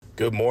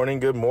Good morning,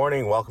 good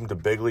morning. Welcome to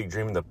Big League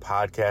Dreaming, the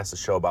podcast, a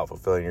show about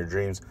fulfilling your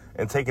dreams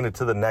and taking it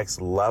to the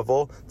next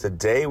level.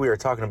 Today we are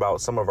talking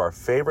about some of our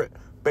favorite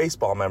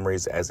baseball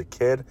memories as a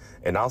kid,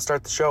 and I'll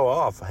start the show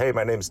off. Hey,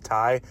 my name's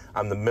Ty.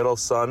 I'm the middle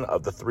son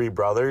of the three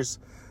brothers.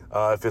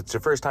 If it's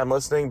your first time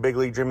listening, Big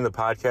League Dreaming, the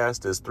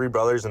podcast, is three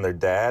brothers and their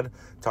dad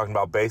talking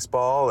about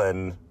baseball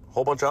and a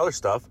whole bunch of other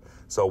stuff.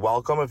 So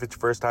welcome if it's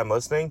your first time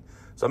listening.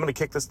 So I'm going to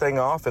kick this thing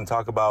off and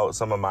talk about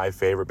some of my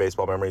favorite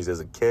baseball memories as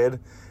a kid.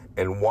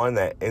 And one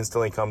that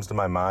instantly comes to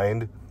my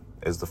mind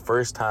is the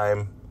first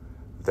time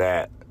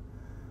that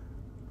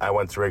I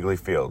went to Wrigley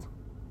Field.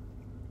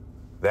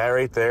 That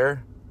right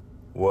there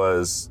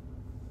that's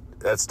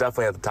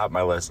definitely at the top of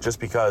my list, just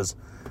because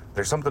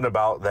there's something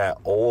about that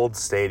old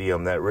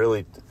stadium that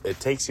really, it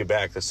takes you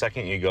back the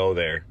second you go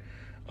there.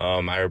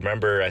 I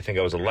remember, I think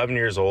I was 11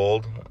 years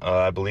old.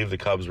 I believe the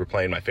Cubs were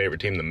playing my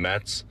favorite team, the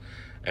Mets,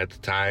 at the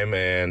time,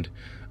 and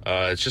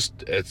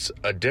it's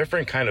a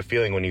different kind of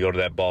feeling when you go to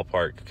that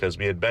ballpark, because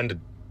we had been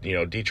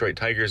to Detroit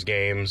Tigers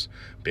games.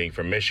 Being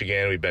from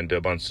Michigan, we've been to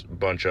a bunch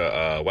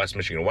of West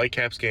Michigan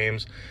Whitecaps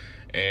games,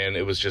 and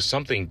it was just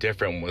something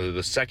different.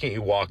 The second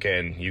you walk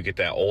in, you get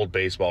that old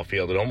baseball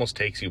field. It almost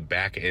takes you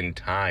back in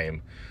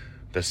time.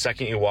 The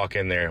second you walk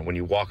in there, when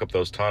you walk up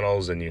those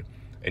tunnels and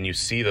you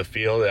see the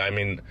field, I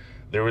mean,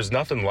 there was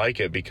nothing like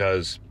it,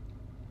 because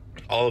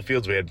all the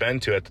fields we had been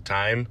to at the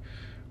time,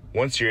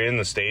 once you're in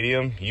the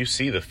stadium, you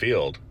see the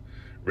field.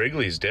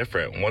 Wrigley's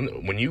different.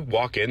 When you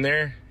walk in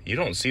there, you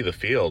don't see the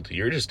field.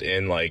 You're just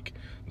in like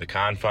the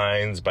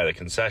confines by the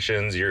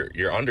concessions.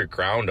 You're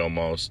underground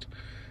almost.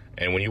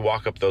 And when you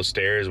walk up those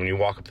stairs, when you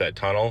walk up that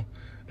tunnel,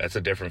 that's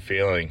a different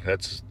feeling.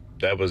 That's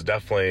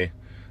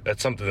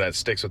something that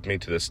sticks with me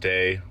to this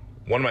day.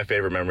 One of my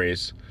favorite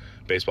memories,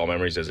 baseball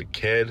memories as a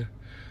kid.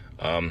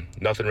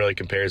 Nothing really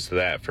compares to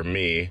that for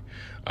me.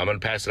 I'm going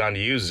to pass it on to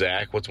you,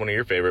 Zach. What's one of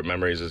your favorite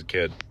memories as a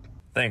kid?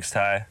 Thanks,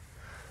 Ty.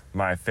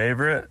 My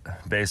favorite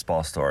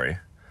baseball story.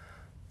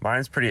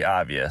 Mine's pretty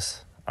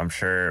obvious. I'm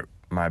sure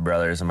my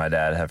brothers and my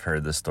dad have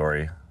heard this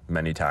story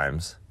many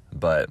times,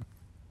 but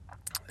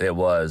it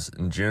was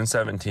June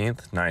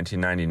 17th,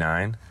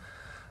 1999.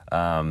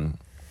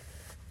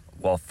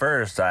 Well,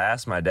 first I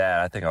asked my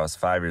dad, I think I was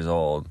 5 years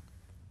old,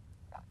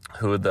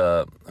 who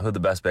the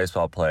best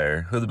baseball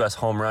player, who the best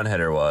home run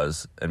hitter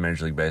was in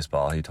Major League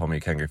Baseball. He told me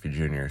Ken Griffey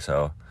Jr.,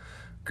 so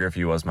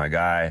Griffey was my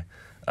guy.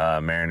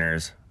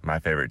 Mariners, my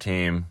favorite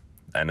team,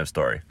 end of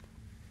story.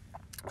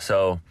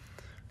 So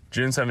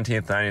June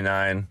 17th,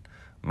 99,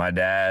 my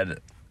dad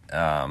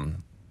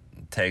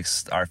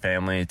takes our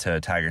family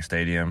to Tiger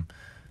Stadium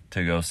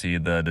to go see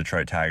the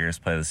Detroit Tigers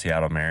play the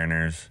Seattle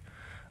Mariners.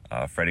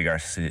 Freddie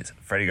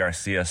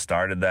Garcia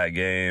started that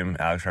game.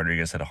 Alex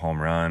Rodriguez hit a home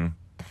run.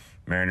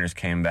 Mariners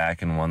came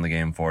back and won the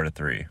game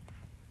 4-3.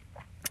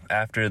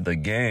 After the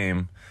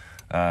game,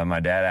 my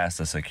dad asked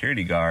the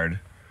security guard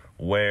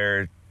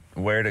where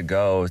to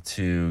go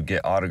to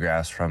get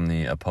autographs from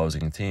the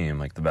opposing team,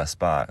 like the best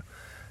spot.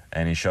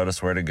 And he showed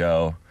us where to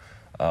go.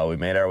 We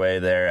made our way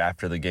there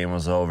after the game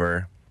was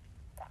over,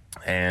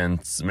 and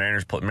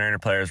Mariner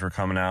players were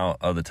coming out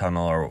of the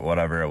tunnel or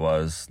whatever it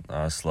was,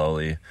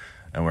 slowly,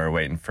 and we were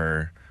waiting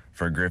for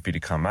Griffey to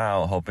come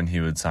out, hoping he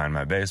would sign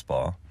my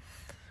baseball.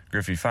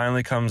 Griffey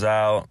finally comes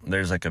out.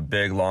 There's like a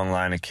big long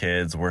line of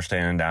kids. We're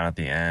standing down at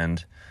the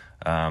end.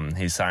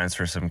 He signs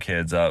for some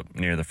kids up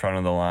near the front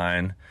of the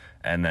line,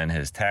 and then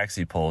his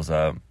taxi pulls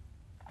up.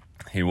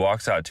 He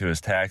walks out to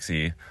his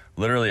taxi,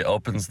 literally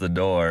opens the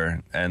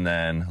door, and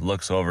then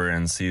looks over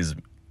and sees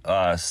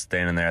us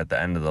standing there at the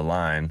end of the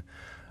line,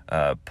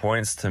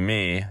 points to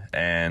me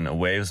and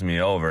waves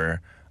me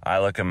over. I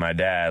look at my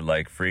dad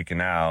like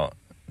freaking out.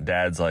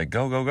 Dad's like,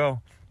 go, go,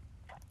 go.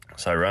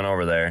 So I run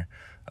over there.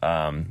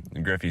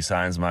 Griffey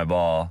signs my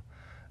ball,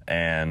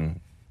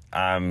 and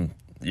I'm,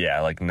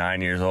 like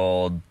 9 years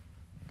old,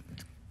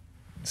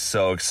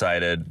 so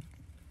excited,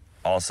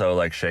 also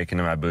like shaking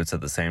in my boots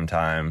at the same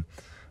time.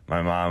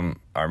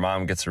 Our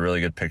mom gets a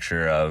really good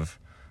picture of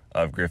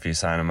Griffey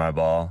signing my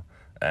ball,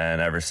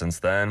 and ever since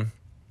then,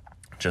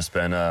 just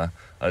been a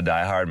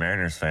diehard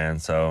Mariners fan.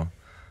 So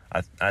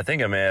I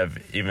think I may have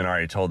even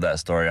already told that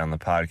story on the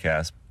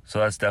podcast. So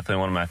that's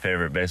definitely one of my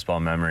favorite baseball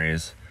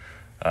memories.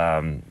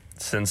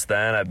 Since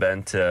then, I've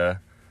been to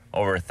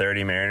over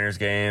 30 Mariners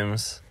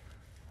games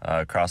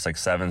across like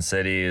 7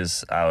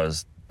 cities. I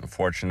was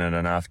fortunate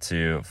enough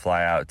to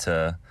fly out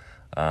to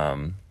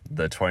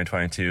the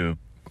 2022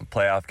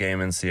 playoff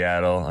game in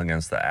Seattle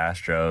against the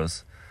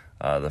Astros,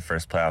 the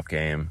first playoff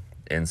game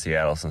in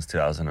Seattle since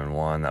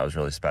 2001. That was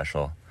really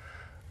special.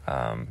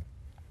 And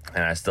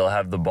I still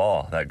have the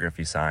ball that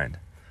Griffey signed.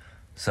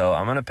 So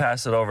I'm going to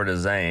pass it over to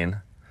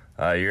Zane.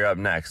 You're up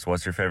next.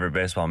 What's your favorite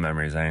baseball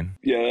memory, Zane?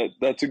 Yeah,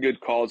 that's a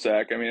good call,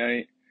 Zach. I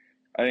mean,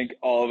 I think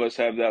all of us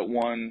have that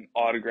one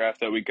autograph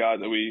that we got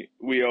that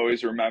we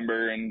always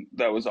remember, and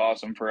that was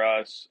awesome for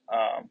us.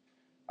 I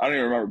don't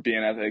even remember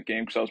being at that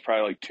game because I was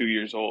probably like 2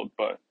 years old,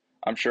 but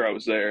I'm sure I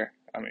was there.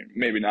 I mean,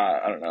 maybe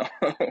not. I don't know.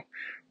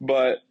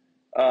 But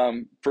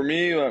for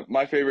me,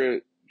 my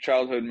favorite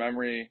childhood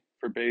memory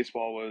for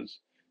baseball was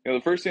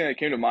the first thing that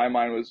came to my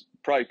mind was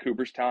probably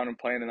Cooperstown and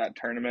playing in that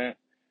tournament,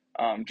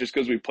 just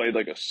because we played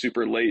like a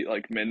super late,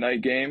 like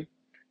midnight game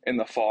in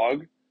the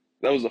fog.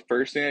 That was the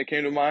first thing that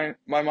came to my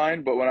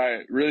mind. But when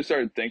I really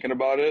started thinking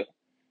about it,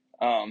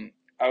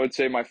 I would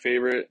say my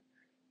favorite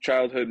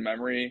childhood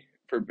memory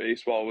for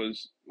baseball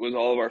was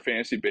all of our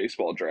fantasy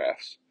baseball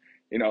drafts.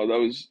 That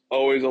was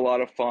always a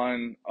lot of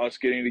fun, us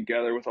getting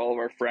together with all of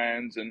our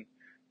friends and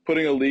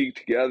putting a league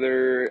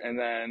together. And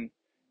then,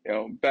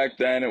 back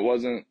then it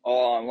wasn't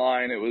all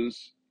online. It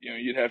was,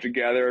 you'd have to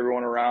gather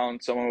everyone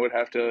around. Someone would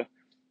have to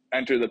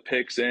enter the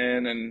picks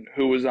in and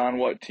who was on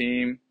what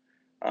team.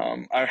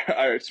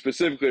 I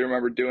specifically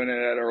remember doing it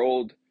at our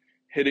old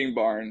hitting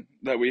barn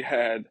that we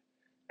had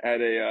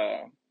at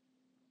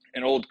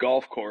an old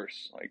golf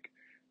course. Like,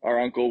 our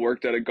uncle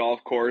worked at a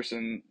golf course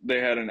and they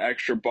had an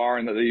extra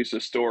barn that they used to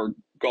store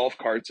golf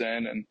carts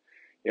in. And,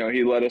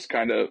 he let us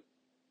kind of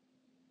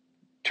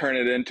turn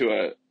it into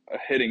a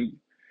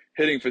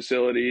hitting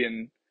facility,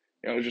 and,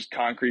 it was just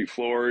concrete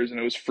floors and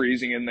it was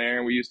freezing in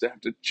there. We used to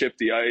have to chip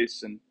the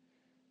ice and,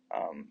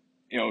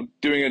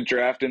 doing a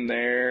draft in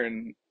there.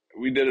 And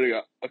we did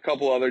it a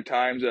couple other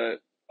times at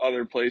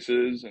other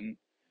places, and,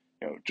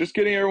 just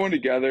getting everyone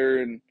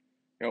together and,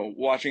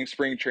 watching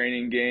spring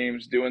training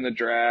games, doing the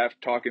draft,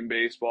 talking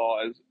baseball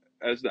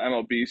as the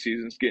MLB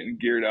season's getting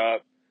geared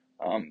up.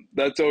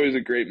 That's always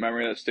a great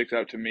memory that sticks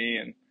out to me,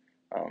 and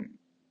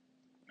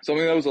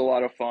something that was a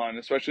lot of fun,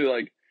 especially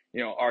like,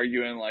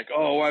 arguing like,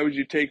 oh, why would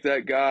you take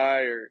that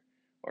guy?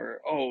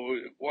 Or oh,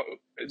 what,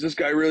 is this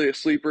guy really a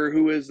sleeper?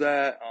 Who is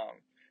that?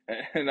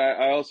 And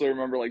I also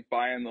remember like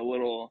buying the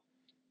little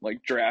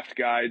like draft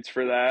guides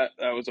for that.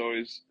 That was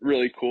always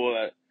really cool.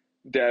 That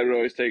Dad would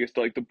always take us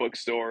to like the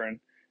bookstore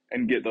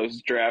and get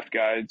those draft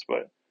guides.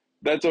 But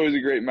that's always a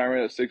great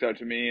memory that sticks out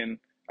to me. And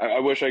I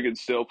wish I could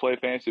still play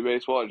fantasy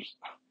baseball.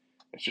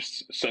 It's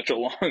just such a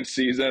long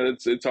season.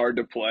 It's hard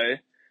to play.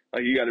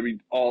 Like, you got to be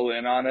all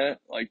in on it.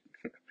 Like,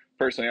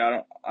 personally,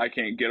 I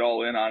can't get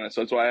all in on it.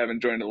 So that's why I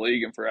haven't joined the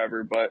league in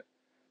forever. But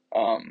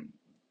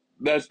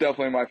that's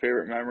definitely my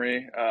favorite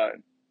memory.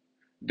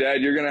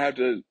 Dad, you're going to have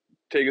to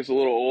take us a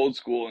little old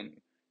school and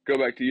go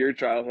back to your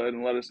childhood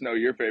and let us know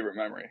your favorite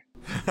memory.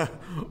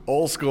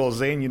 Old school,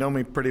 Zane, you know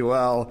me pretty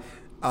well,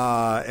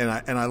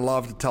 and I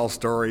love to tell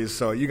stories.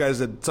 So you guys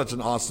did such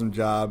an awesome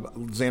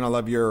job, Zane. I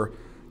love your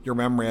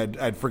memory.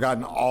 I'd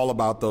forgotten all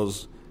about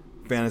those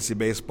fantasy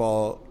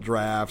baseball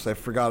drafts. I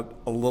forgot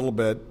a little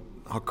bit.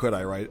 How could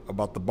I? Right,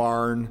 about the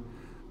barn,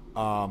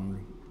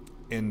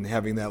 and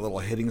having that little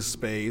hitting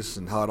space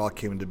and how it all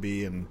came to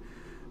be. And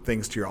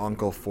thanks to your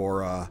uncle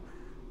for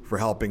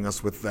helping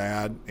us with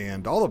that,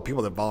 and all the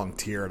people that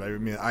volunteered. I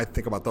mean, I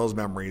think about those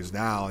memories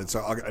now. It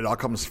all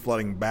comes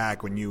flooding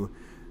back when you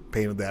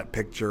painted that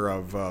picture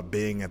of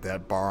being at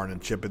that barn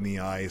and chipping the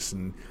ice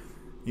and,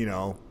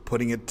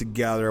 putting it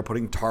together,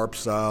 putting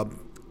tarps up,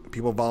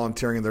 people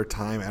volunteering their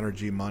time,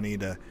 energy, money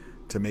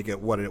to make it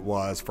what it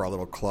was for our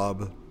little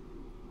club.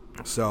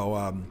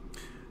 So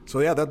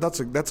yeah, that's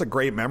a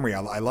great memory.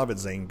 I love it,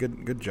 Zane.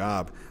 Good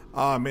job.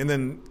 And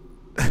then,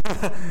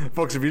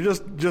 folks, if you're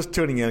just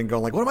tuning in and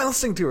going like, what am I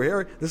listening to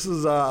here? This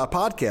is a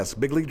podcast,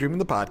 Big League Dreaming,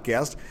 the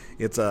podcast.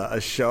 It's a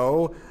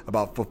show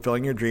about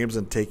fulfilling your dreams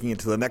and taking it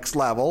to the next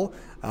level.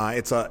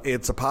 It's a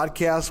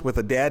podcast with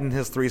a dad and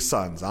his three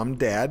sons. I'm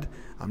Dad.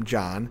 I'm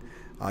John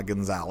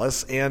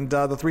Gonzalez, and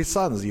the three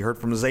sons. You heard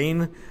from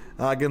Zane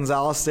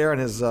Gonzalez there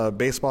and his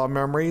baseball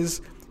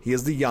memories. He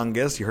is the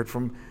youngest. You heard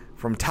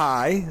from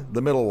Ty,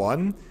 the middle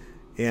one,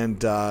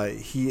 and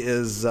he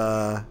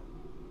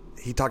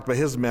talked about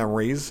his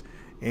memories.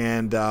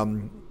 And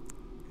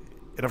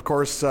of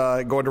course,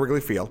 going to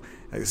Wrigley Field.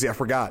 See, I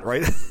forgot,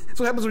 right? That's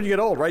what happens when you get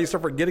old, right? You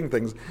start forgetting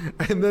things.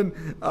 And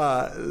then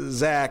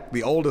Zach,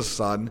 the oldest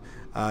son,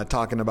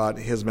 talking about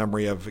his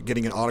memory of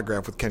getting an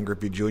autograph with Ken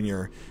Griffey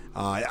Jr.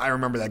 I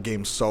remember that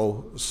game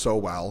so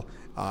well.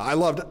 I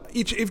loved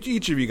each of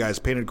you guys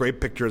painted great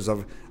pictures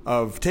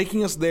of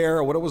taking us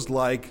there, what it was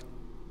like,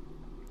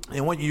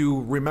 and what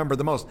you remember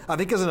the most. I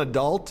think as an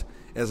adult,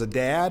 as a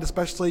dad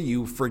especially,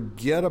 you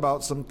forget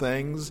about some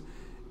things.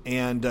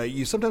 And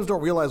you sometimes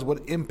don't realize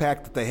what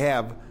impact that they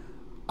have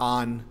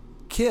on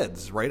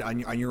kids, right?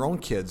 On your own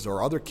kids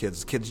or other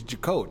kids that you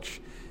coach.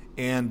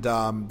 And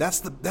that's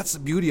the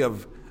beauty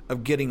of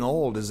getting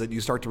old, is that you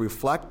start to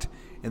reflect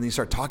and then you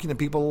start talking to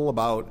people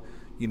about,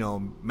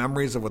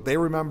 memories of what they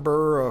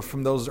remember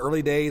from those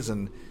early days,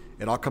 and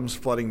it all comes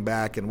flooding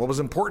back. And what was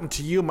important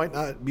to you might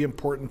not be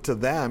important to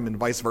them, and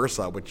vice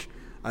versa, which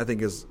I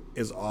think is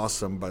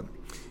awesome. But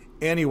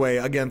anyway,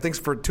 again, thanks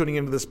for tuning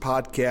into this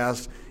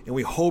podcast, and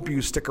we hope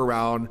you stick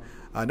around,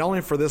 not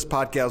only for this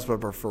podcast,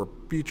 but for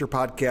future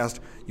podcasts.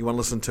 You want to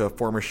listen to a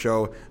former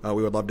show,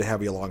 we would love to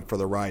have you along for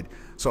the ride.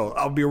 So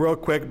I'll be real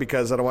quick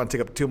because I don't want to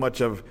take up too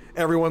much of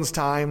everyone's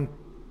time.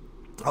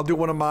 I'll do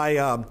one of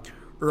my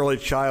early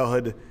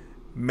childhood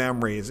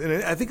memories,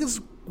 and I think it's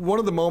one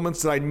of the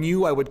moments that I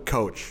knew I would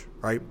coach,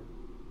 right?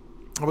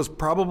 I was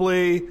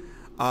probably,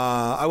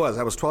 I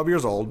was 12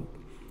 years old,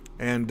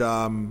 and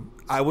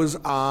I was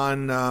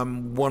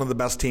on one of the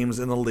best teams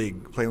in the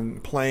league,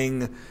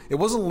 playing. It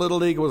wasn't Little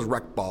League, it was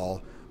rec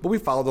ball, but we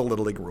followed the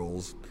Little League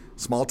rules.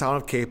 Small town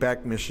of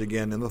Capac,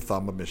 Michigan, in the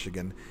thumb of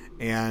Michigan.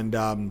 And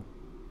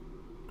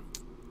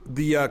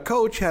the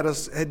coach had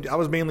us. I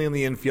was mainly in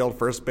the infield,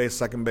 first base,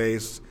 second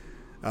base,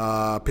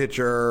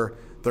 pitcher,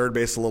 third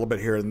base, a little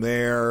bit here and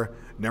there.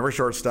 Never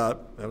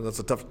shortstop. That's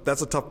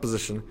a tough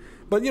position.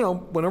 But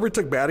whenever we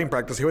took batting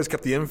practice, he always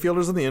kept the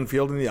infielders in the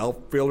infield and the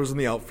outfielders in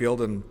the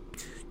outfield. And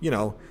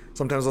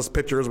sometimes us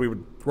pitchers, we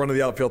would run to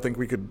the outfield, think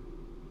we could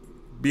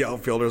be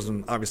outfielders,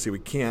 and obviously we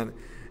can't.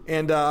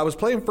 And I was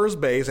playing first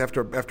base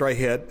after I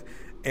hit.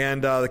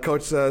 And the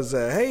coach says,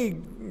 hey,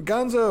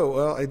 Gonzo.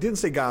 Well, I didn't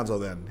say Gonzo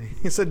then.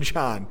 He said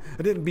John.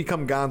 I didn't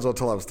become Gonzo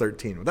until I was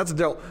 13. That's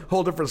a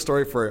whole different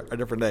story for a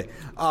different day.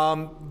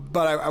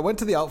 But I went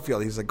to the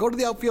outfield. He's like, go to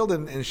the outfield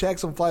and shag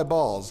some fly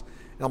balls.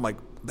 And I'm like,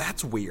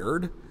 that's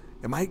weird.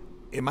 Am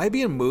I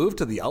being moved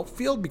to the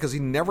outfield? Because he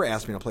never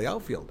asked me to play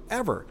outfield,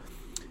 ever.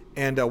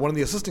 And one of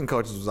the assistant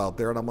coaches was out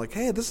there, and I'm like,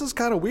 hey, this is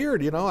kind of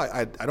weird.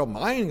 I don't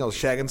mind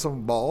shagging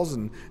some balls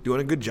and doing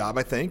a good job,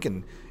 I think,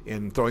 and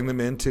throwing them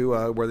into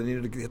where they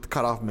needed to hit the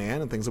cutoff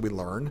man and things that we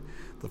learned,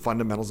 the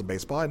fundamentals of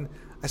baseball. And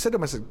I said to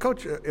him, I said,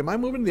 Coach, am I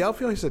moving to the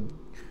outfield? He said,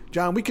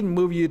 John, we can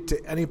move you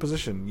to any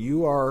position.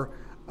 You are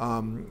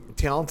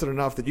talented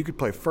enough that you could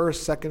play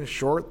first, second,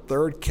 short,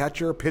 third,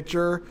 catcher,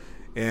 pitcher,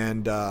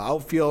 and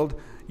outfield.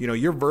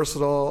 You're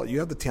versatile. You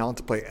have the talent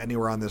to play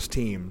anywhere on this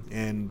team,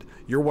 and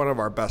you're one of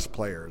our best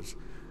players.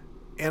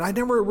 And I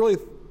never really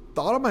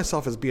thought of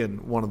myself as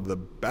being one of the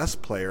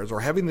best players or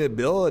having the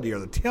ability or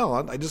the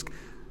talent. I just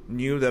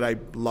knew that I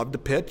loved to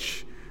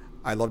pitch.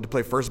 I loved to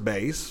play first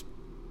base.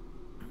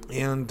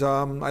 And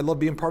I love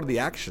being part of the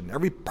action,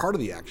 every part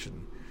of the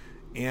action.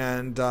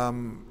 And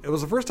it was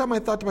the first time I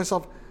thought to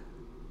myself,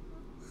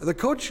 the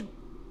coach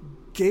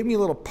gave me a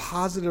little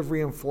positive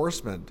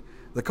reinforcement.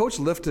 The coach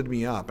lifted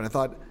me up, and I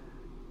thought,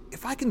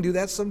 if I can do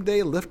that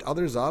someday, lift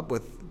others up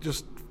with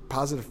just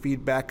positive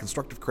feedback,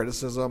 constructive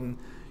criticism,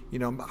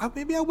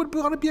 maybe I would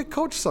want to be a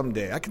coach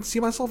someday. I can see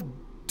myself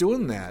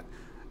doing that.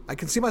 I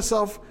can see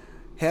myself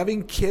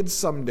having kids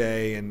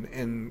someday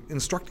and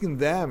instructing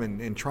them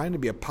and trying to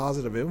be a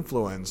positive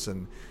influence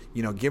and,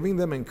 giving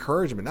them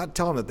encouragement, not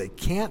telling them that they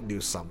can't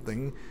do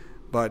something,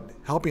 but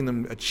helping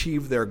them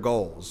achieve their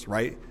goals,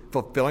 right?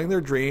 Fulfilling their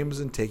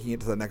dreams and taking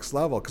it to the next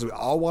level, because we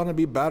all want to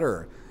be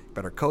better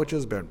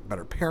coaches,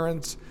 better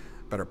parents,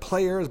 better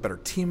players, better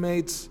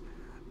teammates.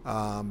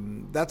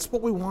 That's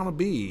what we want to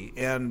be.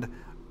 And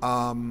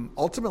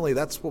ultimately,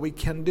 that's what we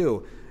can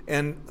do.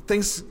 And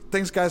thanks,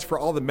 guys, for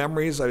all the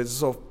memories. It's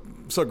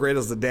so great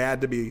as the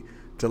dad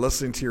to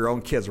listening to your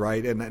own kids,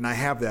 right? And I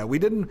have that. We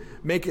didn't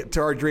make it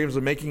to our dreams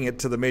of making it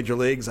to the major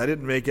leagues. I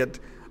didn't make it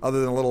other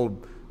than a little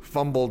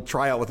fumbled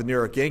tryout with the New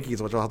York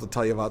Yankees, which I'll have to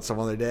tell you about some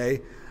other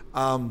day.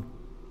 And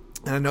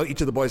I know each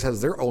of the boys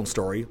has their own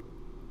story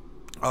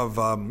of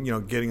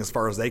getting as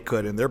far as they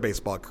could in their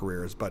baseball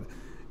careers. But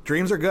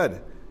dreams are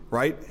good,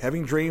 right?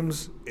 Having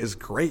dreams is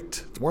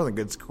great. It's more than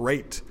good. It's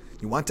great.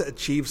 You want to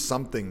achieve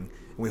something.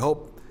 And we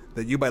hope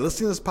that you, by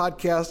listening to this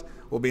podcast,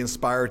 will be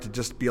inspired to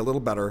just be a little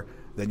better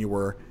than you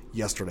were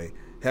yesterday.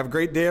 Have a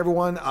great day,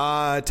 everyone.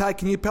 Ty,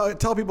 can you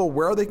tell people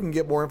where they can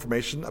get more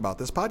information about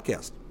this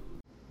podcast?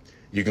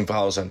 You can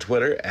follow us on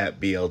Twitter at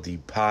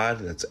BLDpod.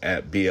 That's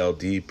at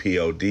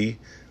BLDPOD.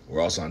 We're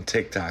also on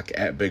TikTok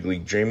at Big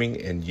League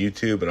Dreaming and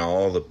YouTube and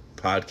all the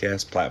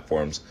podcast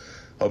platforms.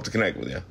 Hope to connect with you.